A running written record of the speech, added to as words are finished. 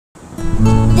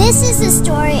This is the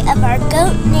story of our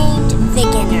goat named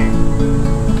Viginer.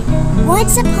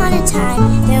 Once upon a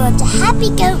time, there lived a happy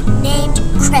goat named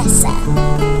Cressa.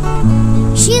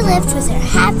 She lived with her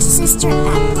half-sister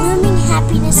at Blooming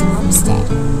Happiness Homestead.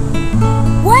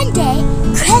 One day,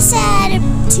 Cressa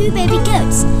had two baby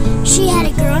goats. She had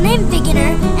a girl named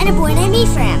Viginer and a boy named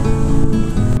Ephraim.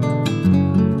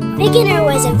 Viginer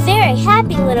was a very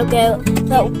happy little goat,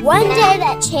 but one day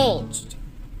that changed.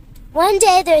 One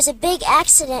day there was a big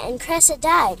accident and Cressa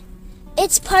died.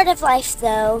 It's part of life,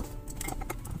 though.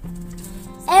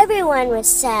 Everyone was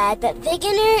sad, but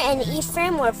Viginer and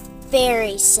Ephraim were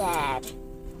very sad.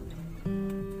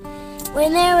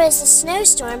 When there was a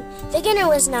snowstorm, Viginer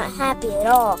was not happy at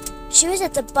all. She was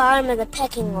at the bottom of the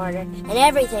pecking order, and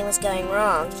everything was going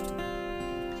wrong.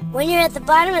 When you're at the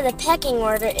bottom of the pecking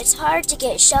order, it's hard to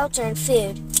get shelter and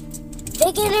food.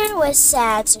 Viginer was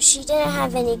sad, so she didn't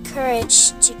have any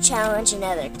courage to challenge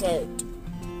another goat.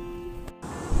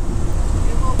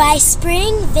 By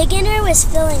spring, Viginer was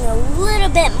feeling a little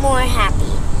bit more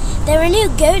happy. There were new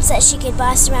goats that she could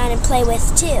boss around and play with,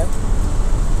 too.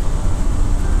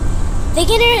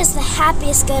 Viginer is the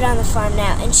happiest goat on the farm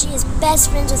now, and she is best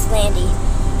friends with Landy.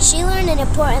 She learned an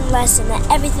important lesson that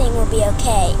everything will be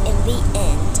okay in the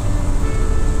end.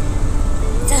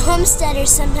 The homesteaders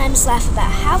sometimes laugh about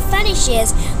how funny she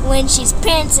is when she's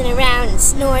prancing around and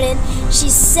snorting.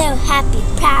 She's so happy,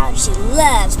 proud, she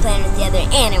loves playing with the other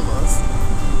animals.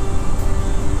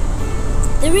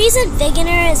 The reason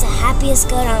Viginer is the happiest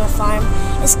goat on the farm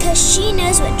is because she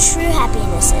knows what true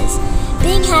happiness is,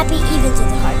 being happy even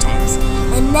through the hard times.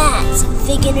 And that's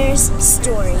Viginer's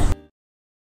story.